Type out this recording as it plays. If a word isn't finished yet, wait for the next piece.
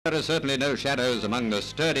There are certainly no shadows among the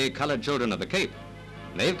sturdy coloured children of the Cape.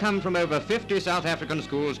 They've come from over 50 South African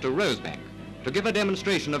schools to Rosebank to give a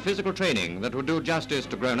demonstration of physical training that would do justice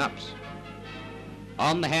to grown-ups.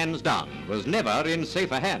 On the hands down was never in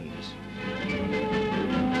safer hands.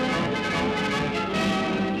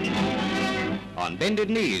 On bended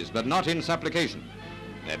knees, but not in supplication.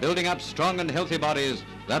 They're building up strong and healthy bodies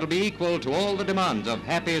that'll be equal to all the demands of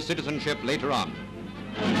happy citizenship later on.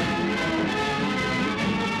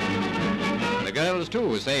 The girls,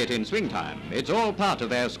 too, say it in swing time. It's all part of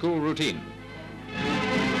their school routine.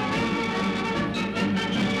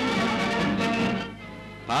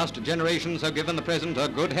 Past generations have given the present a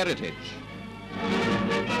good heritage.